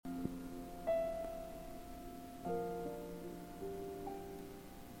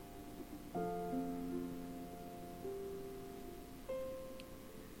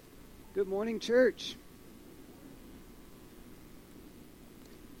morning, church.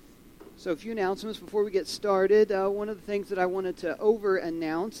 So a few announcements before we get started. One of the things that I wanted to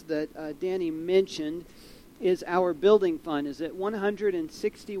over-announce that Danny mentioned is our building fund is at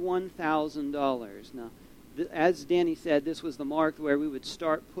 $161,000. Now, as Danny said, this was the mark where we would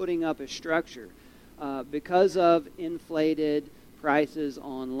start putting up a structure. Because of inflated prices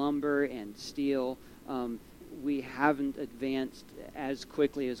on lumber and steel, we haven't advanced as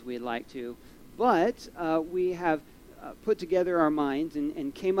quickly as we'd like to. But we have put together our minds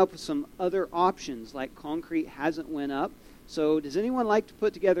and came up with some other options, like concrete hasn't went up. So does anyone like to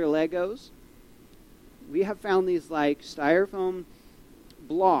put together Legos? We have found these like styrofoam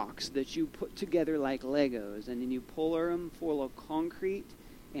blocks that you put together like Legos, and then you puller them full of concrete,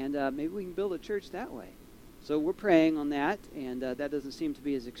 and maybe we can build a church that way. So we're praying on that, and that doesn't seem to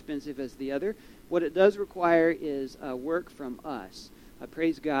be as expensive as the other. What it does require is work from us. I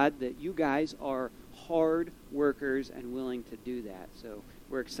praise God that you guys are hard workers and willing to do that. So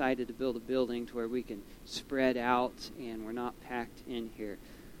we're excited to build a building to where we can spread out and we're not packed in here.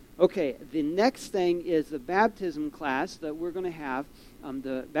 Okay, the next thing is the baptism class that we're going to have,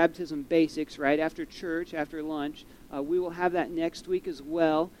 the baptism basics, right after church, after lunch. We will have that next week as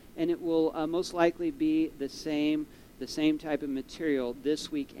well, and it will most likely be the same type of material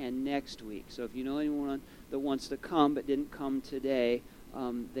this week and next week. So if you know anyone that wants to come but didn't come today,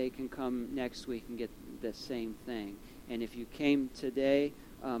 they can come next week and get the same thing. And if you came today,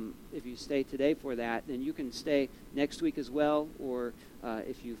 if you stay today for that, then you can stay next week as well, or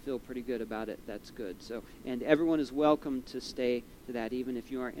if you feel pretty good about it, that's good. So, and everyone is welcome to stay to that, even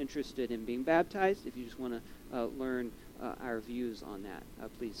if you aren't interested in being baptized. If you just want to learn our views on that,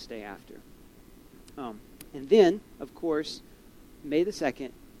 please stay after. And then, of course, May the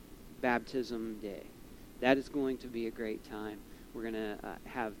 2nd, Baptism Day. That is going to be a great time. We're going to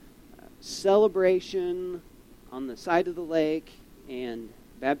have celebration on the side of the lake and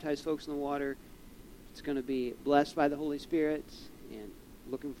baptize folks in the water. It's going to be blessed by the Holy Spirit, and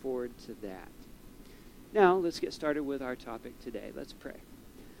looking forward to that. Now, let's get started with our topic today. Let's pray.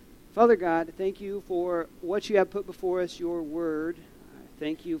 Father God, thank you for what you have put before us, your word.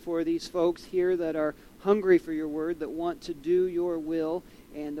 Thank you for these folks here that are hungry for your word, that want to do your will,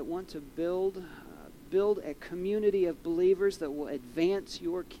 and that want to build a community of believers that will advance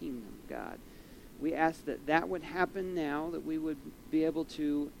your kingdom, God. We ask that that would happen now, that we would be able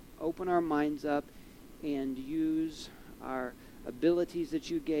to open our minds up and use our abilities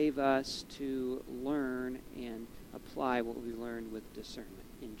that you gave us to learn and apply what we learned with discernment.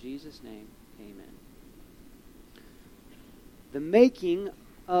 In Jesus' name, amen. The making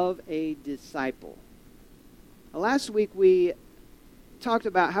of a disciple. Last week we talked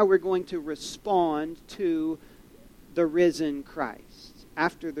about how we're going to respond to the risen Christ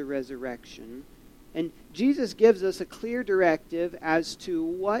after the resurrection. And Jesus gives us a clear directive as to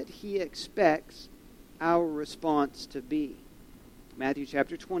what he expects our response to be. Matthew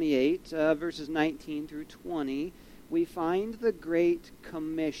chapter 28, verses 19 through 20, we find the Great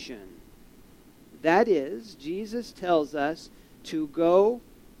Commission. That is, Jesus tells us to go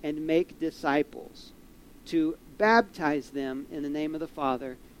and make disciples, to baptize them in the name of the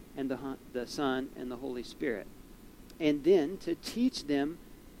Father and the Son and the Holy Spirit, and then to teach them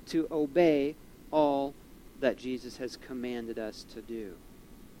to obey all that Jesus has commanded us to do.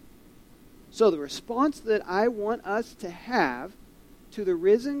 So the response that I want us to have to the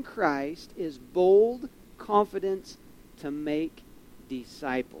risen Christ is bold confidence to make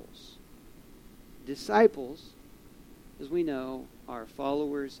disciples. Disciples, as we know, are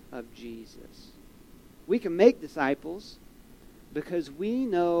followers of Jesus. We can make disciples because we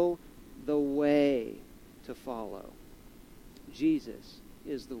know the way to follow. Jesus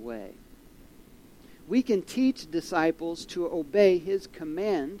is the way. We can teach disciples to obey his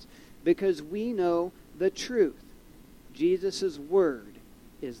commands because we know the truth. Jesus' word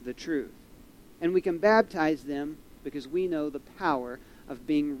is the truth. And we can baptize them because we know the power of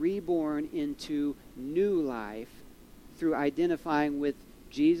being reborn into new life through identifying with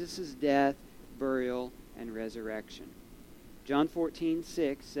Jesus' death, burial, and resurrection. John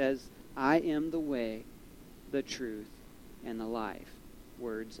 14:6 says, I am the way, the truth, and the life.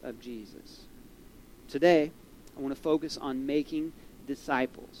 Words of Jesus. Today, I want to focus on making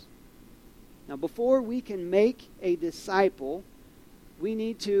disciples. Now, before we can make a disciple, we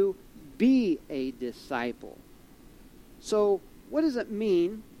need to be a disciple. So, what does it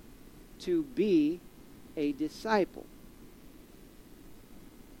mean to be a disciple?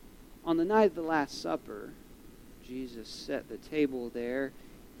 On the night of the Last Supper, Jesus set the table there.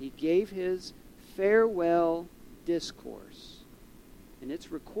 He gave his farewell discourse. And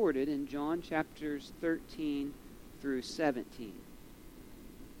it's recorded in John chapters 13 through 17.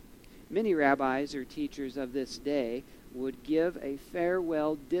 Many rabbis or teachers of this day would give a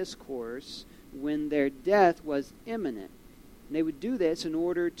farewell discourse when their death was imminent. And they would do this in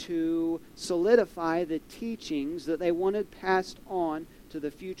order to solidify the teachings that they wanted passed on to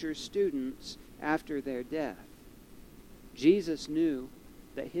the future students after their death. Jesus knew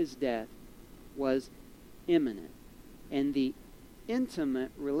that his death was imminent, and the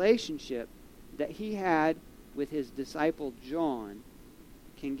intimate relationship that he had with his disciple John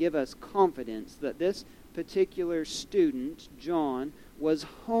can give us confidence that this particular student, John, was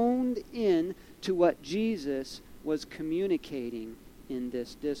honed in to what Jesus was communicating in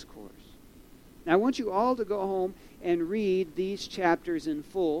this discourse. Now I want you all to go home and read these chapters in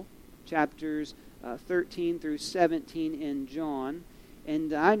full, chapters 13 through 17 in John.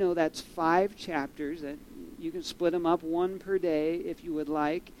 And I know that's 5 chapters. That you can split them up, one per day if you would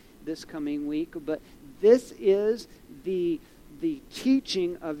like this coming week. But this is the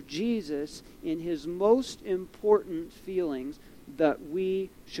teaching of Jesus in his most important feelings that we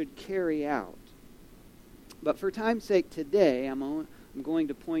should carry out. But for time's sake today, I'm going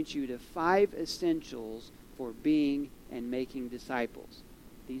to point you to 5 essentials for being and making disciples.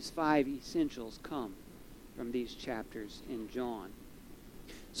 These 5 essentials come from these chapters in John.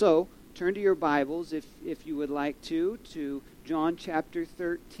 So, turn to your Bibles, if you would like to John chapter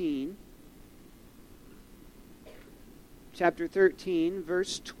 13. Chapter 13,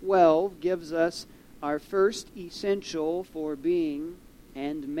 verse 12, gives us our first essential for being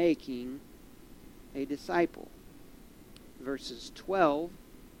and making a disciple. Verses 12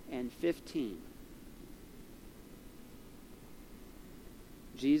 and 15.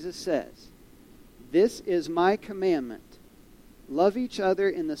 Jesus says, "This is my commandment. Love each other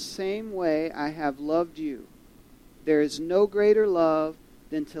in the same way I have loved you. There is no greater love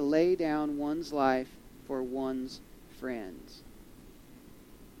than to lay down one's life for one's friends."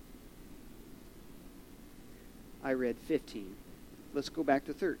 I read 15. Let's go back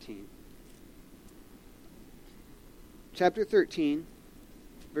to 13. Chapter 13,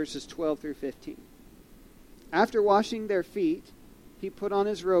 verses 12 through 15. After washing their feet, he put on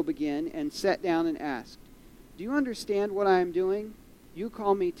his robe again and sat down and asked, "Do you understand what I am doing? You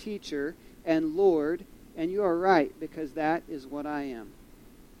call me teacher and Lord, and you are right, because that is what I am.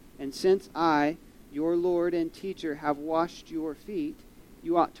 And since I, your Lord and teacher, have washed your feet,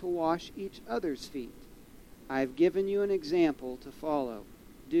 you ought to wash each other's feet. I have given you an example to follow.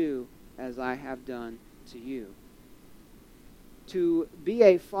 Do as I have done to you." To be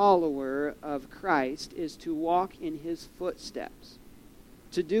a follower of Christ is to walk in his footsteps,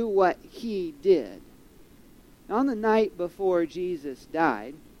 to do what he did. On the night before Jesus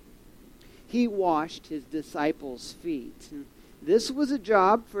died, he washed his disciples' feet. And this was a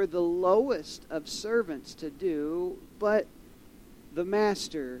job for the lowest of servants to do, but the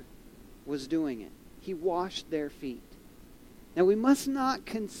master was doing it. He washed their feet. Now we must not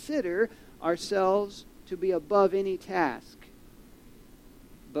consider ourselves to be above any task,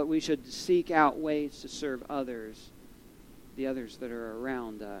 but we should seek out ways to serve others, the others that are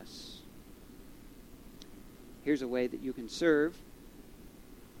around us. Here's a way that you can serve.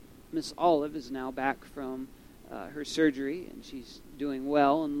 Miss Olive is now back from her surgery, and she's doing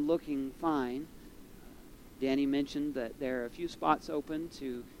well and looking fine. Danny mentioned that there are a few spots open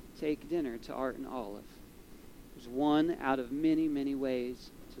to take dinner to Art and Olive. There's one out of many, many ways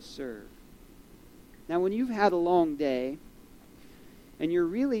to serve. Now, when you've had a long day and you're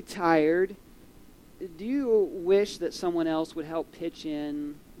really tired, do you wish that someone else would help pitch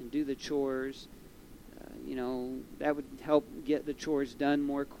in and do the chores? That would help get the chores done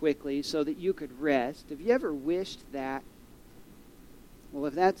more quickly so that you could rest. Have you ever wished that? Well,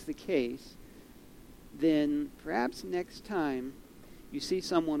 if that's the case, then perhaps next time you see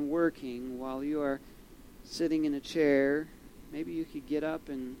someone working while you are sitting in a chair, maybe you could get up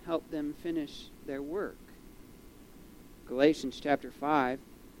and help them finish their work. Galatians chapter 5,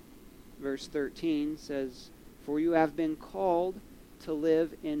 verse 13 says, "For you have been called to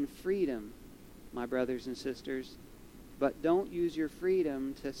live in freedom, my brothers and sisters, but don't use your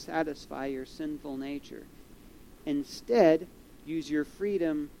freedom to satisfy your sinful nature. Instead, use your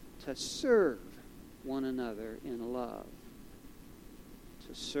freedom to serve one another in love."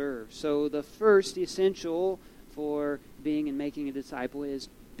 To serve. So the first essential for being and making a disciple is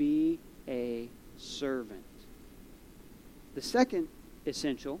be a servant. The second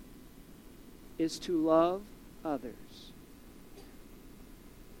essential is to love others.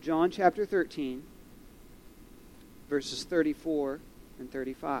 John chapter 13, verses 34 and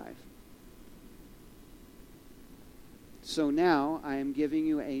 35. So now I am giving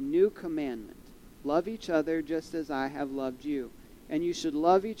you a new commandment. Love each other just as I have loved you. And you should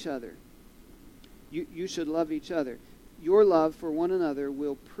love each other. You should love each other. Your love for one another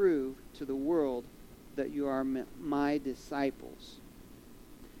will prove to the world that you are my disciples.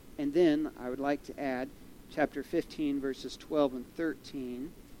 And then I would like to add chapter 15, verses 12 and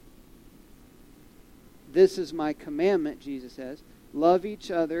 13. This is my commandment, Jesus says. Love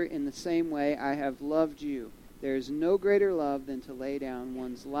each other in the same way I have loved you. There is no greater love than to lay down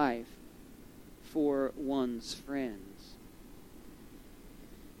one's life for one's friends.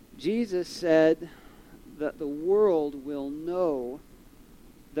 Jesus said that the world will know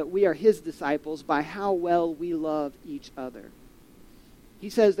that we are his disciples by how well we love each other. He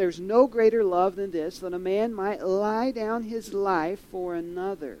says there's no greater love than this, that a man might lie down his life for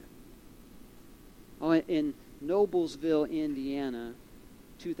another. Oh, in Noblesville, Indiana,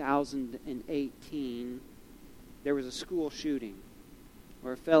 2018, there was a school shooting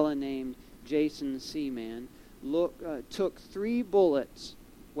where a fella named Jason Seaman took 3 bullets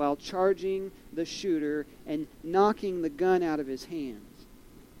while charging the shooter and knocking the gun out of his hands.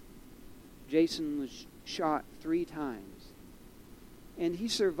 Jason was shot 3 times. And he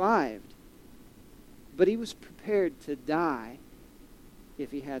survived. But he was prepared to die if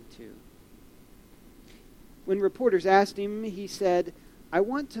he had to. When reporters asked him, he said, I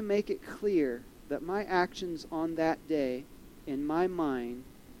want to make it clear that my actions on that day, in my mind,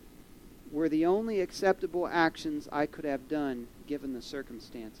 were the only acceptable actions I could have done given the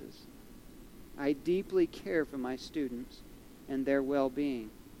circumstances. I deeply care for my students and their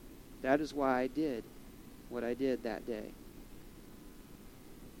well-being. That is why I did what I did that day.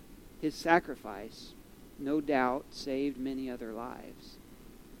 His sacrifice, no doubt, saved many other lives.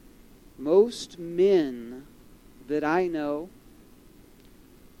 Most men that I know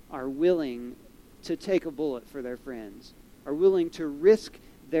are willing to take a bullet for their friends, are willing to risk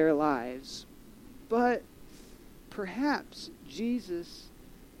their lives. But perhaps Jesus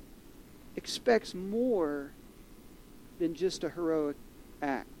expects more than just a heroic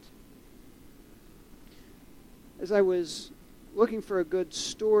act. As I was looking for a good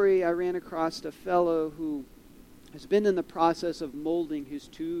story, I ran across a fellow who has been in the process of molding his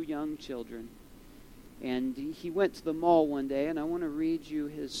 2 young children. And he went to the mall one day, and I want to read you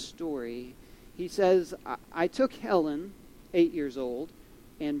his story. He says, I took Helen, 8 years old,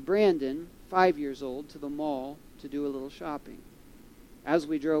 and Brandon, 5 years old, to the mall to do a little shopping. As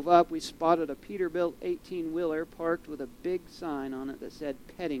we drove up, we spotted a Peterbilt 18-wheeler parked with a big sign on it that said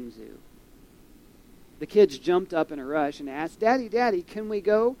Petting Zoo. The kids jumped up in a rush and asked, Daddy, Daddy, can we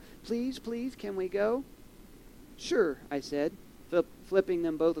go? Please, please, can we go? Sure, I said, flipping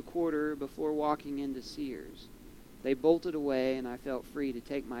them both a quarter before walking into Sears. They bolted away, and I felt free to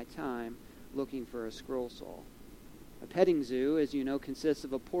take my time looking for a scroll saw. A petting zoo, as you know, consists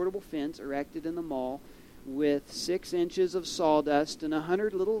of a portable fence erected in the mall with 6 inches of sawdust and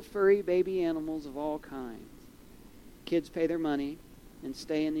 100 little furry baby animals of all kinds. Kids pay their money and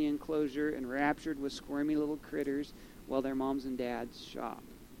stay in the enclosure enraptured with squirmy little critters while their moms and dads shop.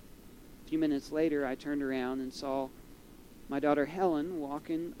 A few minutes later, I turned around and saw my daughter Helen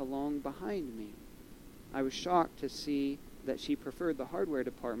walking along behind me. I was shocked to see that she preferred the hardware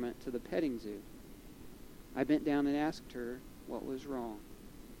department to the petting zoo. I bent down and asked her what was wrong.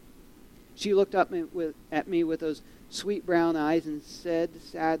 She looked up at me with those sweet brown eyes and said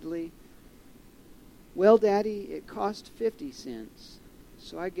sadly, Well, Daddy, it cost 50 cents,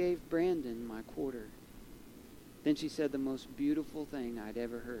 so I gave Brandon my quarter. Then she said the most beautiful thing I'd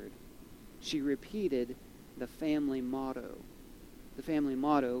ever heard. She repeated the family motto. The family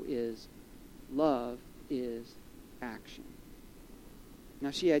motto is, love is action.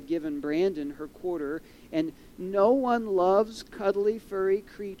 Now, she had given Brandon her quarter, and no one loves cuddly, furry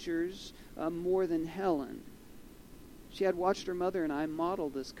creatures more than Helen. She had watched her mother and I model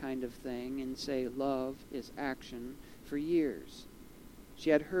this kind of thing and say, love is action, for years. She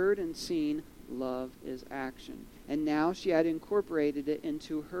had heard and seen love is action, and now she had incorporated it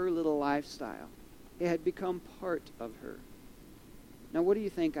into her little lifestyle. It had become part of her. Now, what do you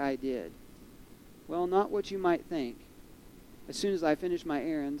think I did? Well, not what you might think. As soon as I finished my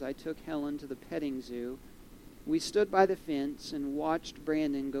errands, I took Helen to the petting zoo. We stood by the fence and watched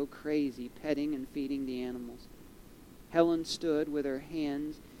Brandon go crazy, petting and feeding the animals. Helen stood with her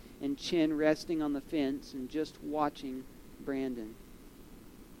hands and chin resting on the fence and just watching Brandon.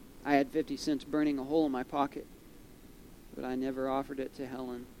 I had 50 cents burning a hole in my pocket, but I never offered it to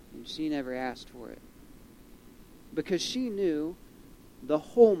Helen, and she never asked for it. Because she knew the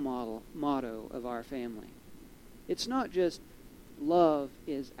whole motto of our family. It's not just love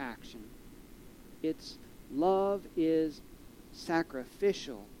is action. It's Love is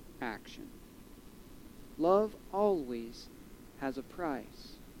sacrificial action. Love always has a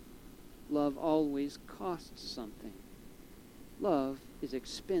price. Love always costs something. Love is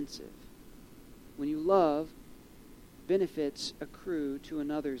expensive. When you love, benefits accrue to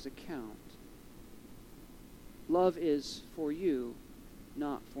another's account. Love is for you,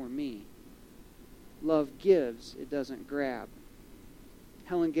 not for me. Love gives, it doesn't grab.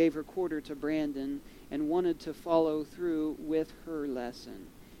 Helen gave her quarter to Brandon and wanted to follow through with her lesson.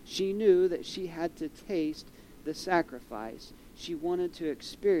 She knew that she had to taste the sacrifice. She wanted to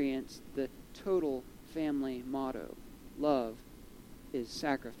experience the total family motto. Love is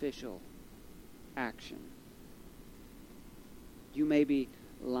sacrificial action. You may be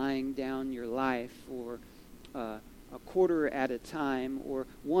lying down your life for a quarter at a time or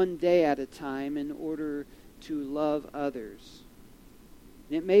one day at a time in order to love others.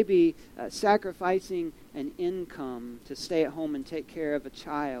 It may be sacrificing an income to stay at home and take care of a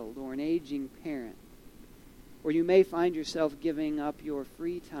child or an aging parent. Or you may find yourself giving up your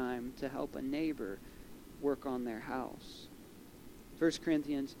free time to help a neighbor work on their house. 1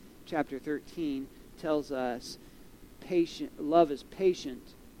 Corinthians chapter 13 tells us love is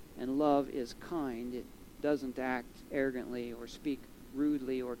patient and love is kind. It doesn't act arrogantly or speak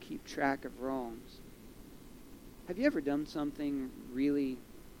rudely or keep track of wrongs. Have you ever done something really,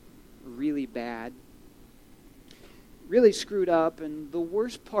 really bad? Really screwed up, and the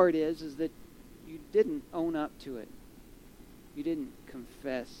worst part is that you didn't own up to it. You didn't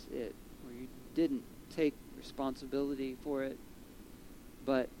confess it, or you didn't take responsibility for it,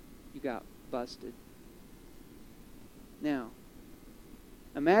 but you got busted. Now,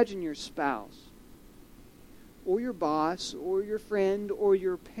 imagine your spouse, or your boss, or your friend, or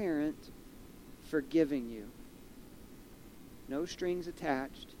your parent forgiving you. No strings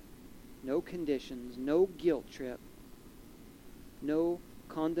attached, no conditions, no guilt trip, no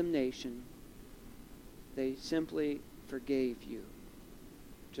condemnation. They simply forgave you,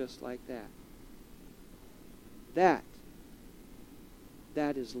 just like that.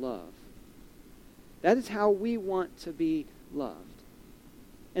 That is love. That is how we want to be loved.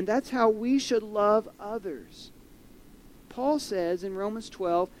 And that's how we should love others. Paul says in Romans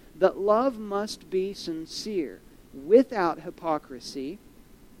 12 that love must be sincere, without hypocrisy.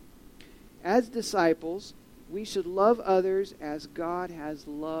 As disciples, we should love others as God has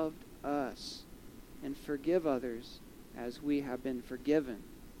loved us, and forgive others as we have been forgiven.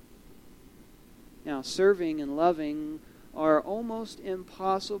 Now, serving and loving are almost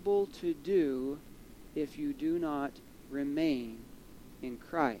impossible to do if you do not remain in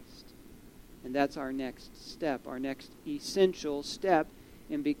Christ. And that's our next step, our next essential step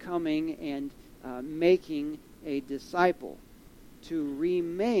in becoming and making a disciple, to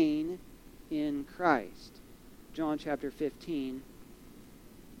remain in Christ. John chapter 15,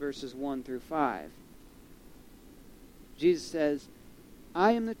 verses 1 through 5. Jesus says,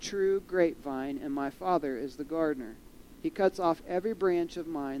 I am the true grapevine, and my Father is the gardener. He cuts off every branch of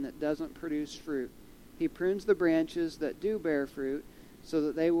mine that doesn't produce fruit. He prunes the branches that do bear fruit, so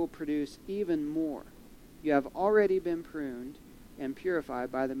that they will produce even more. You have already been pruned and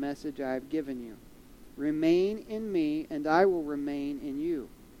purified by the message I have given you. Remain in me, and I will remain in you.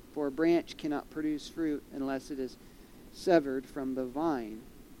 For a branch cannot produce fruit unless it is severed from the vine.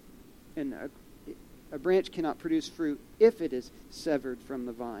 And a branch cannot produce fruit if it is severed from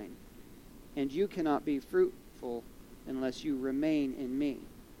the vine. And you cannot be fruitful unless you remain in me.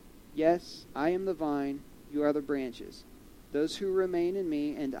 Yes, I am the vine, you are the branches. Those who remain in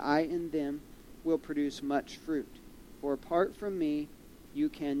me and I in them will produce much fruit. For apart from me, you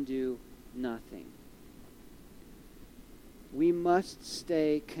can do nothing. We must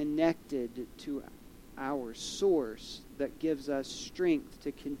stay connected to our source that gives us strength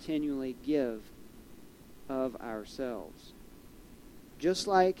to continually give of ourselves. Just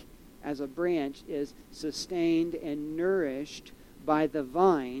like as a branch is sustained and nourished by the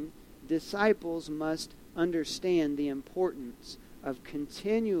vine, disciples must understand the importance of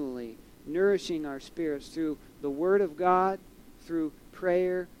continually nourishing our spirits through the Word of God, through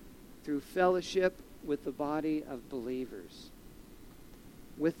prayer, through fellowship with the body of believers.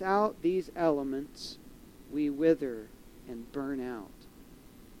 Without these elements, we wither and burn out.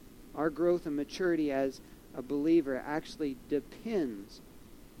 Our growth and maturity as a believer actually depends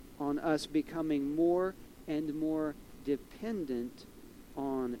on us becoming more and more dependent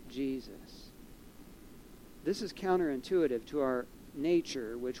on Jesus. This is counterintuitive to our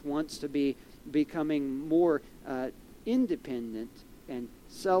nature, which wants to be becoming more independent and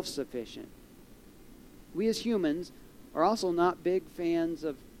self-sufficient. We as humans are also not big fans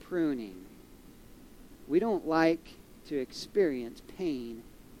of pruning. We don't like to experience pain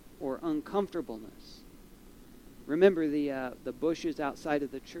or uncomfortableness. Remember the bushes outside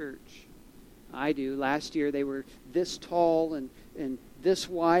of the church? I do. Last year they were this tall and this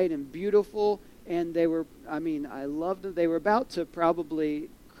wide and beautiful, and they were, I loved them. They were about to probably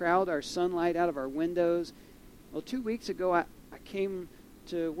crowd our sunlight out of our windows. Well, 2 weeks ago I came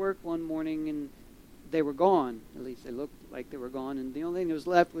to work one morning and they were gone. At least they looked like they were gone, and the only thing that was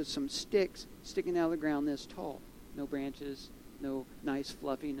left was some sticks sticking out of the ground this tall. No branches, no nice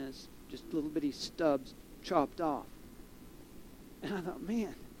fluffiness, just little bitty stubs chopped off. And I thought,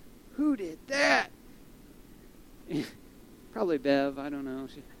 man, who did that? Probably Bev, I don't know.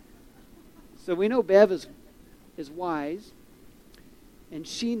 So we know Bev is wise, and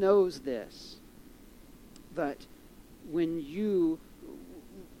she knows this, that when you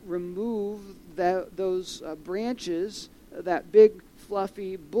remove those branches, that big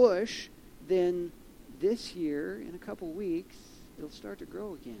fluffy bush, then this year, in a couple weeks, it'll start to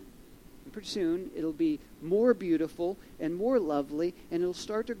grow again. And pretty soon, it'll be more beautiful and more lovely, and it'll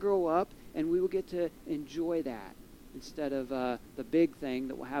start to grow up, and we will get to enjoy that instead of the big thing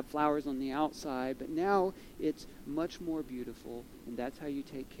that will have flowers on the outside. But now it's much more beautiful, and that's how you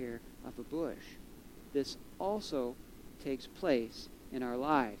take care of a bush. This also takes place in our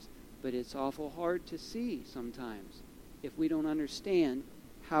lives, but it's awful hard to see sometimes if we don't understand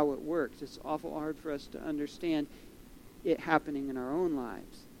how it works. It's awful hard for us to understand it happening in our own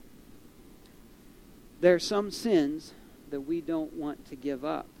lives. There are some sins that we don't want to give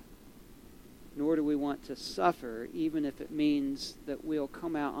up, nor do we want to suffer, even if it means that we'll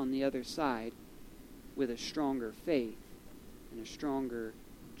come out on the other side with a stronger faith and a stronger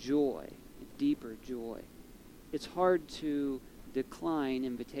joy, a deeper joy. It's hard to decline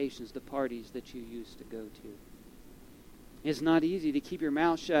invitations to parties that you used to go to. It's not easy to keep your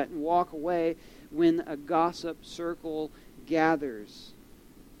mouth shut and walk away when a gossip circle gathers.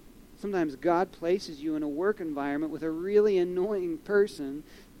 Sometimes God places you in a work environment with a really annoying person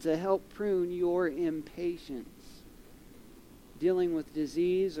to help prune your impatience. Dealing with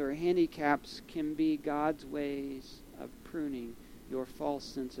disease or handicaps can be God's ways of pruning your false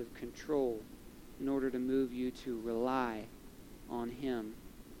sense of control in order to move you to rely on Him.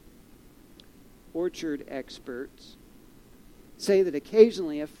 Orchard experts say that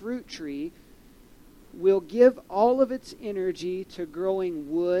occasionally a fruit tree will give all of its energy to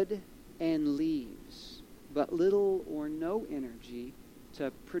growing wood and leaves, but little or no energy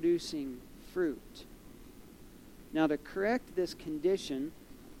to producing fruit. Now, to correct this condition,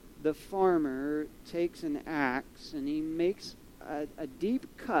 the farmer takes an axe and he makes a deep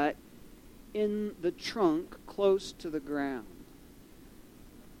cut in the trunk close to the ground.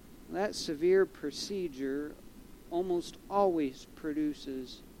 That severe procedure almost always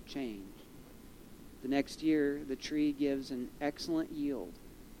produces change. The next year, the tree gives an excellent yield.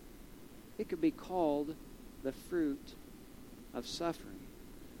 It could be called the fruit of suffering.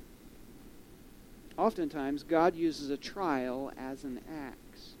 Oftentimes, God uses a trial as an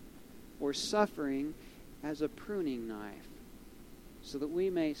axe, or suffering as a pruning knife, so that we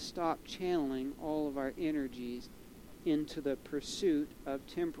may stop channeling all of our energies into the pursuit of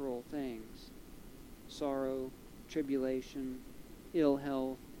temporal things. Sorrow, tribulation, ill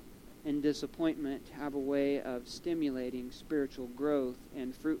health, and disappointment have a way of stimulating spiritual growth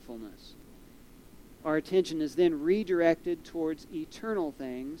and fruitfulness. Our attention is then redirected towards eternal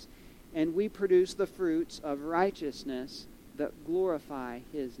things, and we produce the fruits of righteousness that glorify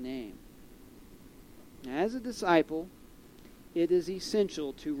His name. As a disciple, it is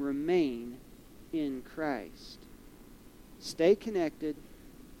essential to remain in Christ. Stay connected,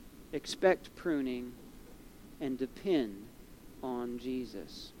 expect pruning, and depend on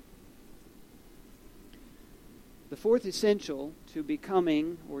Jesus. The fourth essential to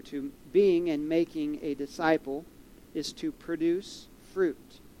becoming or to being and making a disciple is to produce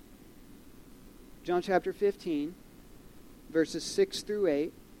fruit. John chapter 15, verses 6 through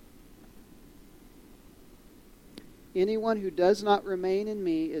 8. Anyone who does not remain in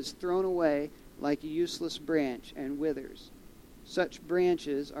me is thrown away like a useless branch and withers. Such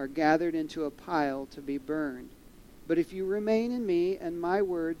branches are gathered into a pile to be burned. But if you remain in me and my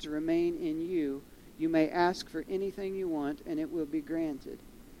words remain in you, you may ask for anything you want and it will be granted.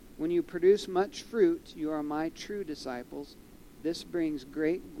 When you produce much fruit, you are my true disciples. This brings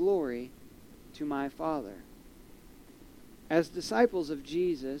great glory to my Father. As disciples of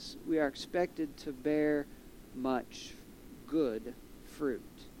Jesus, we are expected to bear much good fruit.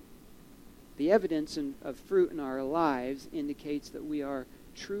 The evidence of fruit in our lives indicates that we are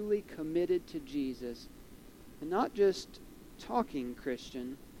truly committed to Jesus, and not just talking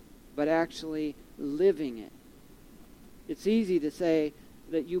Christian, but actually living it. It's easy to say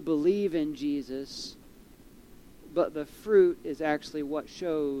that you believe in Jesus, but the fruit is actually what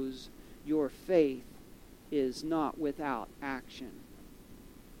shows your faith is not without action.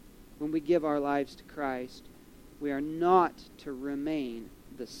 When we give our lives to Christ, we are not to remain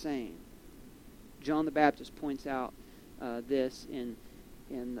the same. John the Baptist points out this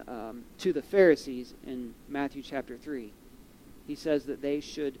to the Pharisees in Matthew chapter 3. He says that they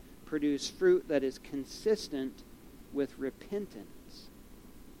should produce fruit that is consistent with repentance.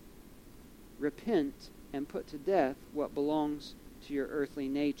 Repent and put to death what belongs to your earthly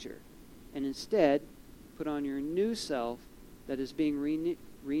nature, and instead put on your new self that is being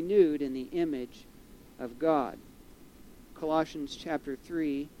renewed in the image of God. Colossians chapter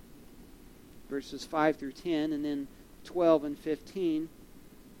 3, verses 5 through 10, and then 12 and 15.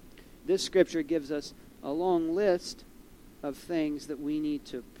 This scripture gives us a long list of things that we need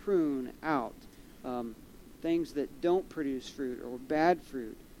to prune out, things that don't produce fruit or bad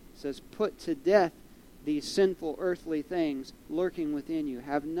fruit. It says, put to death these sinful earthly things lurking within you.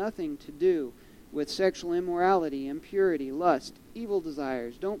 Have nothing to do with sexual immorality, impurity, lust, evil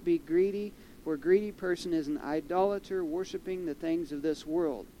desires. Don't be greedy, for a greedy person is an idolater, worshiping the things of this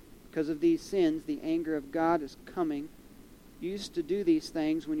world. Because of these sins, the anger of God is coming. You used to do these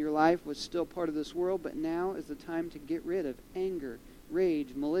things when your life was still part of this world, but now is the time to get rid of anger,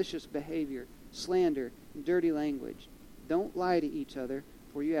 rage, malicious behavior, slander, and dirty language. Don't lie to each other,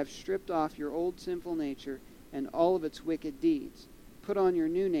 for you have stripped off your old sinful nature and all of its wicked deeds. Put on your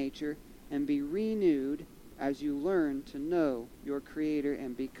new nature and be renewed as you learn to know your Creator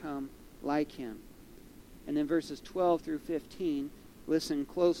and become like Him. And then verses 12 through 15, listen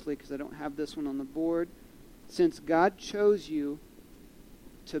closely because I don't have this one on the board. Since God chose you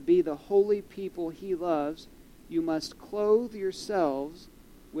to be the holy people He loves, you must clothe yourselves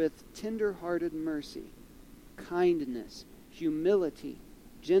with tender-hearted mercy, kindness, humility,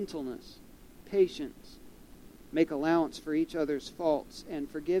 gentleness, patience. Make allowance for each other's faults and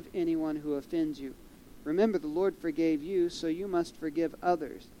forgive anyone who offends you. Remember, the Lord forgave you, so you must forgive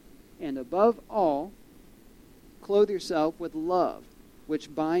others. And above all, clothe yourself with love,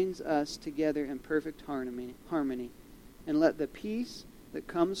 which binds us together in perfect harmony. And let the peace that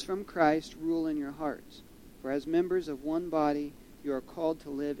comes from Christ rule in your hearts. For as members of one body, you are called to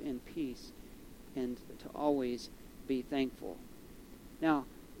live in peace and to always be thankful. Now,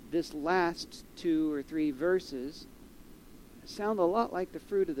 this last 2 or 3 verses sound a lot like the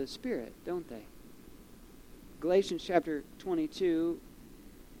fruit of the Spirit, don't they? Galatians chapter 22,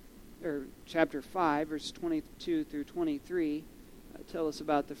 or chapter 5, verses 22 through 23, tell us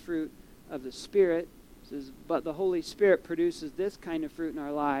about the fruit of the Spirit. It says, but the Holy Spirit produces this kind of fruit in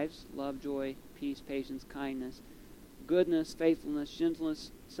our lives: love, joy, peace, patience, kindness, goodness, faithfulness,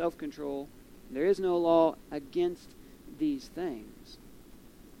 gentleness, self-control. There is no law against these things.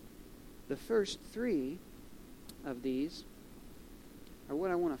 The first 3 of these are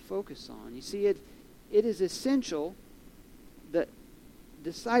what I want to focus on. You see, it is essential that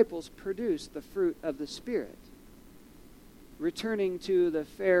disciples produce the fruit of the Spirit. Returning to the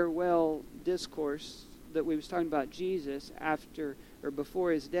farewell discourse that we was talking about, Jesus after or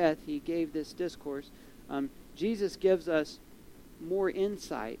before His death, He gave this discourse. Jesus gives us more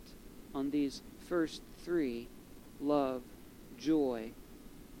insight on these first 3: love, joy,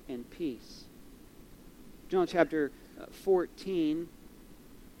 and peace. John chapter 14,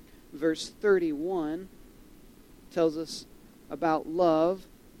 verse 31 tells us about love.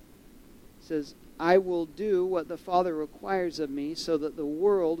 It says, I will do what the Father requires of me, so that the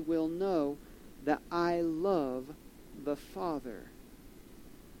world will know that I love the Father.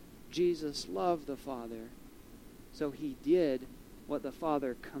 Jesus loved the Father, so He did what the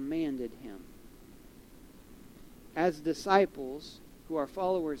Father commanded Him. As disciples who are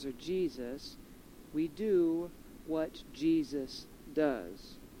followers of Jesus, we do what Jesus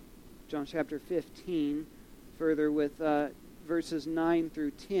does. John chapter 15, further with verses 9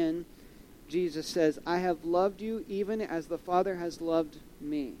 through 10, Jesus says, I have loved you even as the Father has loved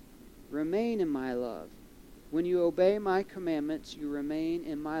me. Remain in my love. When you obey my commandments, you remain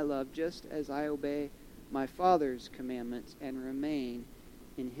in my love, just as I obey my Father's commandments and remain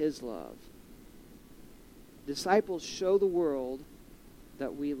in His love. Disciples show the world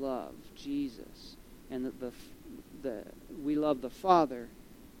that we love Jesus and that we love the Father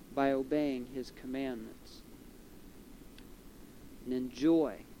by obeying His commandments. And then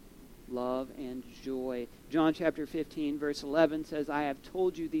joy. Love and joy. John chapter 15, verse 11 says, I have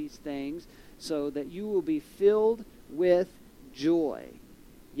told you these things so that you will be filled with joy.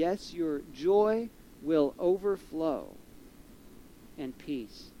 Yes, your joy will overflow. And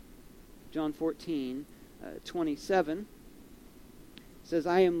peace. John 14:27 says,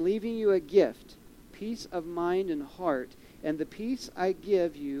 I am leaving you a gift, peace of mind and heart, and the peace I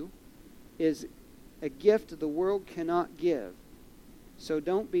give you is a gift the world cannot give. So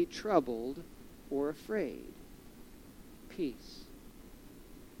don't be troubled or afraid. Peace.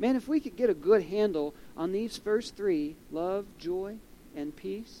 Man, if we could get a good handle on these first three, love, joy, and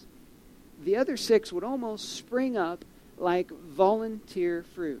peace, the other six would almost spring up like volunteer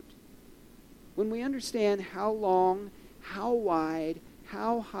fruit. When we understand how long, how wide,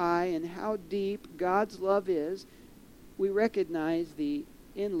 how high, and how deep God's love is, we recognize the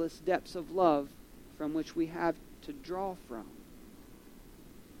endless depths of love from which we have to draw from.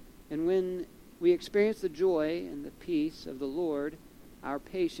 And when we experience the joy and the peace of the Lord, our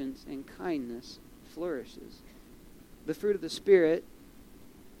patience and kindness flourishes. The fruit of the Spirit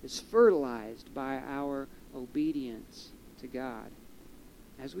is fertilized by our obedience to God.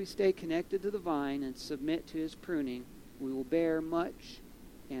 As we stay connected to the vine and submit to His pruning, we will bear much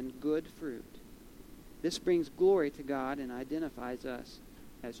and good fruit. This brings glory to God and identifies us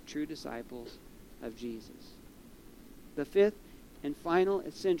as true disciples of Jesus. The fifth and final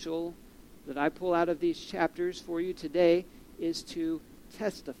essential that I pull out of these chapters for you today is to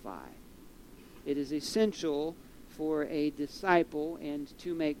testify. It is essential for a disciple and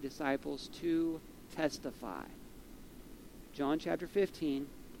to make disciples to testify. John chapter 15,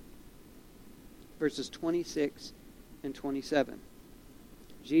 verses 26 and 27.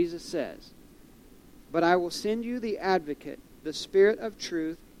 Jesus says, But I will send you the advocate, the Spirit of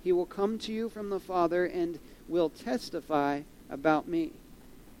truth. He will come to you from the Father and will testify about me.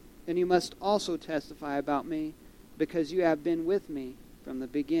 And you must also testify about me, because you have been with me from the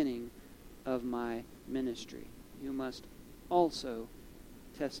beginning of my ministry. You must also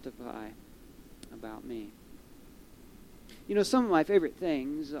testify about me. You know, some of my favorite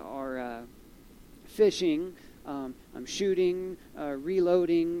things are fishing, I'm shooting,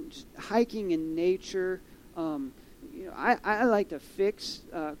 reloading, just hiking in nature. I like to fix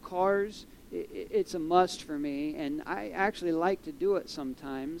cars. It's a must for me, and I actually like to do it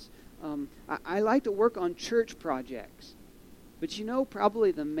sometimes. I like to work on church projects. But you know,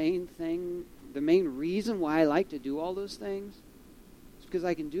 probably the main reason why I like to do all those things is because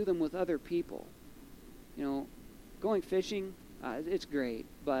I can do them with other people. You know, going fishing, it's great,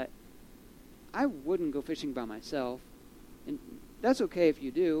 but I wouldn't go fishing by myself. And that's okay if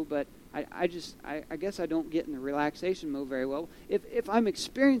you do, but I guess I don't get in the relaxation mode very well. If I'm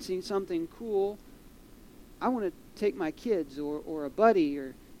experiencing something cool, I want to take my kids or a buddy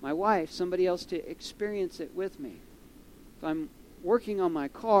or my wife, somebody else to experience it with me. If I'm working on my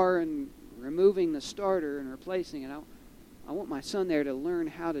car and removing the starter and replacing it, I want my son there to learn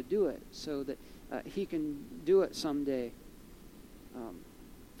how to do it so that he can do it someday.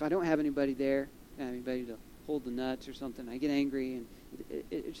 If I don't have anybody there, anybody to hold the nuts or something, I get angry and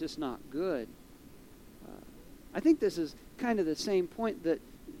it's just not good. I think this is kind of the same point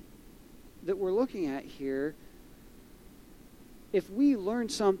that we're looking at here. If we learn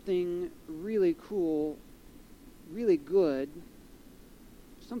something really cool, really good,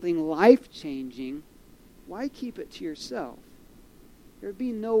 something life-changing, why keep it to yourself? There'd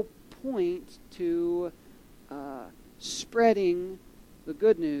be no point to spreading the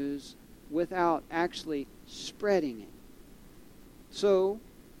good news without actually spreading it. So,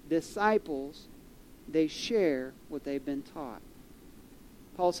 disciples, they share what they've been taught.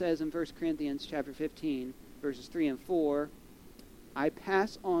 Paul says in 1 Corinthians chapter 15, verses 3 and 4, I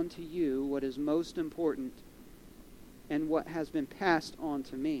pass on to you what is most important and what has been passed on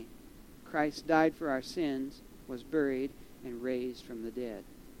to me. Christ died for our sins, was buried, and raised from the dead.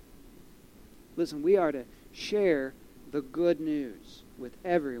 Listen, we are to share the good news with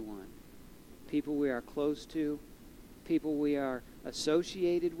everyone. People we are close to, people we are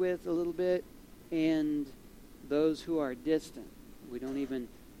associated with a little bit, and those who are distant. We don't even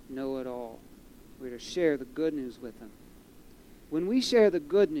know at all. We're to share the good news with them. When we share the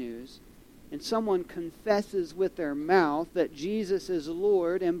good news, and someone confesses with their mouth that Jesus is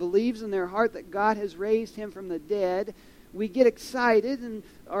Lord and believes in their heart that God has raised him from the dead, we get excited and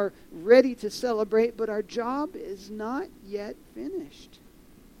are ready to celebrate, but our job is not yet finished.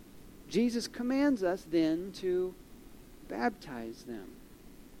 Jesus commands us then to baptize them.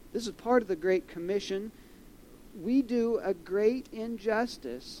 This is part of the Great Commission. We do a great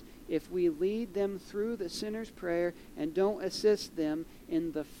injustice if we lead them through the sinner's prayer and don't assist them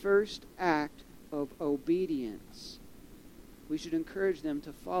in the first act of obedience. We should encourage them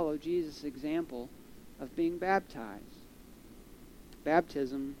to follow Jesus' example of being baptized.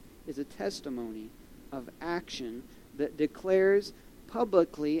 Baptism is a testimony of action that declares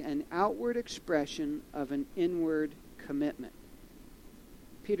publicly an outward expression of an inward commitment.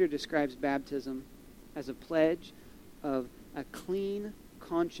 Peter describes baptism as a pledge of a clean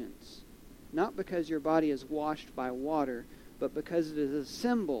conscience, not because your body is washed by water, but because it is a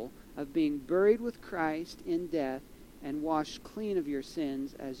symbol of being buried with Christ in death and washed clean of your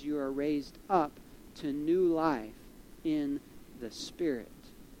sins as you are raised up to new life in the Spirit.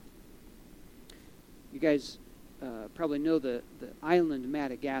 You guys probably know the island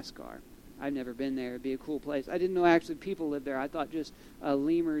Madagascar. I've never been there. It'd be a cool place. I didn't know actually people lived there. I thought just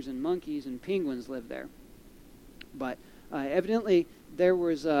lemurs and monkeys and penguins lived there. But evidently there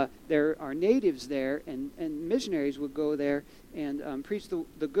are natives there, and missionaries would go there and preach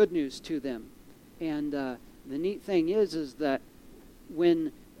the good news to them. And the neat thing is that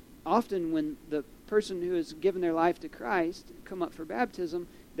often when the person who has given their life to Christ come up for baptism,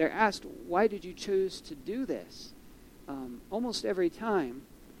 they're asked, why did you choose to do this? Almost every time,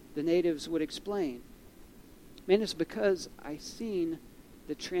 the natives would explain, man, it's because I seen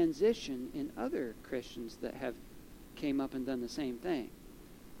the transition in other Christians that have came up and done the same thing.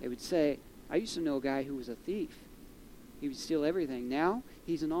 They would say, I used to know a guy who was a thief. He would steal everything. Now,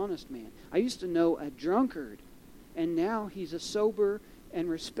 he's an honest man. I used to know a drunkard, and now he's a sober and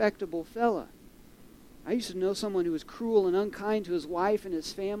respectable fella. I used to know someone who was cruel and unkind to his wife and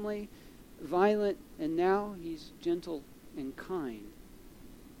his family, violent, and now he's gentle and kind.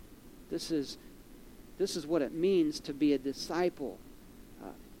 This is what it means to be a disciple,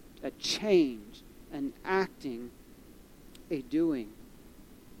 a change, an acting, a doing.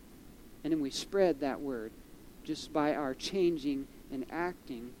 And then we spread that word just by our changing and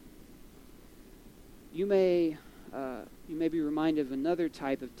acting. You may be reminded of another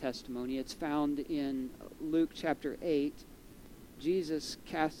type of testimony. It's found in Luke chapter 8. Jesus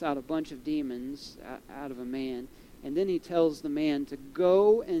casts out a bunch of demons out of a man, and then he tells the man to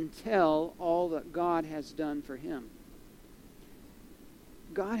go and tell all that God has done for him.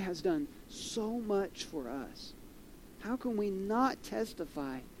 God has done so much for us. How can we not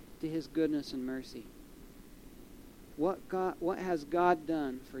testify to his goodness and mercy? What has God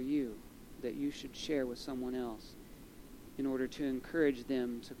done for you that you should share with someone else in order to encourage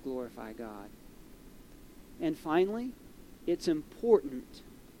them to glorify God? And finally, it's important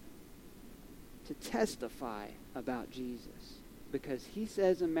to testify about Jesus, because he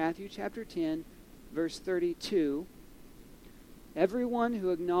says in Matthew chapter 10, verse 32, everyone who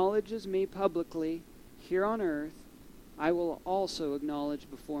acknowledges me publicly here on earth, I will also acknowledge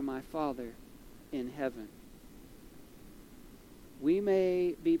before my Father in heaven. We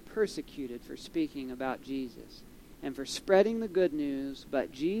may be persecuted for speaking about Jesus and for spreading the good news,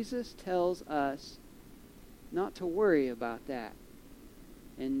 but Jesus tells us not to worry about that.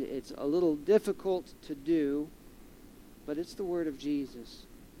 And it's a little difficult to do, but it's the word of Jesus,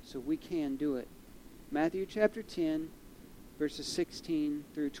 so we can do it. Matthew chapter 10, verses 16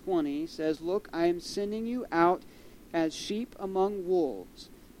 through 20 says, look, I am sending you out as sheep among wolves.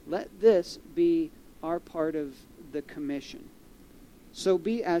 Let this be our part of the commission. So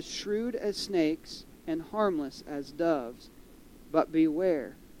be as shrewd as snakes and harmless as doves. But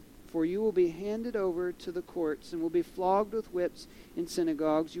beware, for you will be handed over to the courts and will be flogged with whips in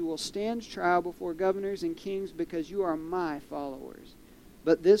synagogues. You will stand trial before governors and kings because you are my followers.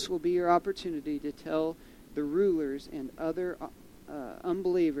 But this will be your opportunity to tell the rulers and other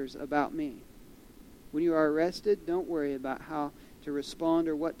unbelievers about me. When you are arrested, don't worry about how to respond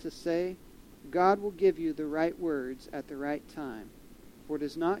or what to say. God will give you the right words at the right time. For it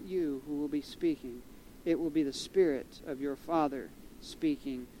is not you who will be speaking. It will be the Spirit of your Father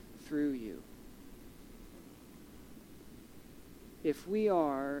speaking through you. If we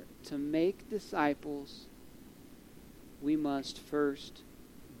are to make disciples, we must first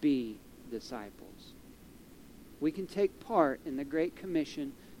be disciples. We can take part in the Great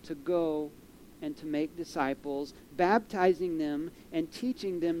Commission to go and to make disciples, baptizing them and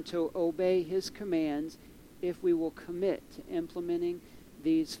teaching them to obey his commands if we will commit to implementing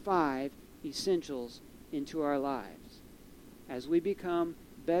these 5 essentials into our lives. As we become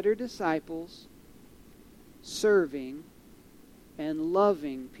better disciples, serving and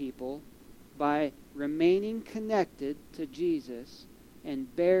loving people by remaining connected to Jesus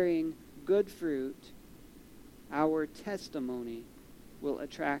and bearing good fruit, our testimony will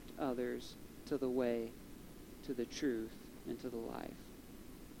attract others to the way, to the truth, and to the life.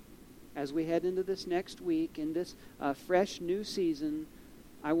 As we head into this next week, in this fresh new season,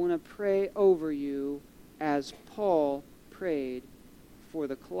 I want to pray over you as Paul prayed for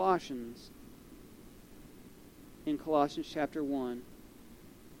the Colossians in Colossians chapter 1,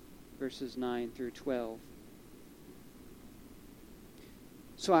 verses 9 through 12.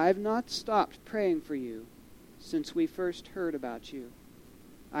 So I have not stopped praying for you since we first heard about you.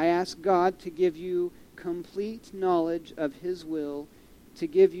 I ask God to give you complete knowledge of His will, to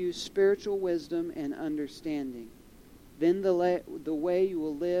give you spiritual wisdom and understanding. Then the way you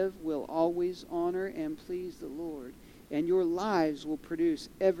will live will always honor and please the Lord, and your lives will produce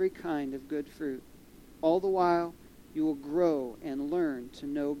every kind of good fruit. All the while, you will grow and learn to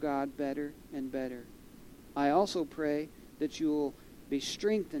know God better and better. I also pray that you will be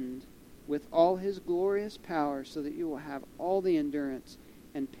strengthened with all His glorious power so that you will have all the endurance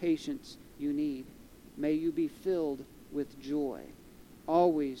and patience you need. May you be filled with joy,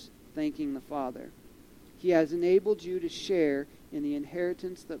 always thanking the Father. He has enabled you to share in the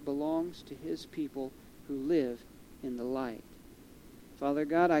inheritance that belongs to His people who live in the light. Father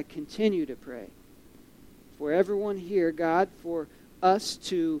God, I continue to pray for everyone here, God, for us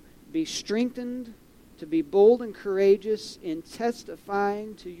to be strengthened, to be bold and courageous in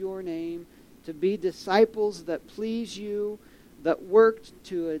testifying to your name, to be disciples that please you, that work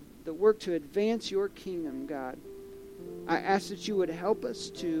to advance your kingdom, God. I ask that you would help us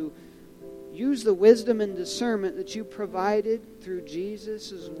to use the wisdom and discernment that you provided through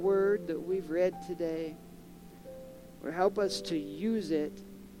Jesus' word that we've read today. Or help us to use it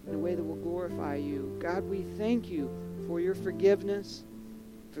in a way that will glorify you. God, we thank you for your forgiveness,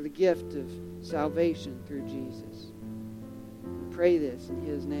 for the gift of salvation through Jesus. We pray this in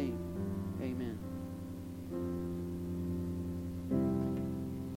His name. Amen.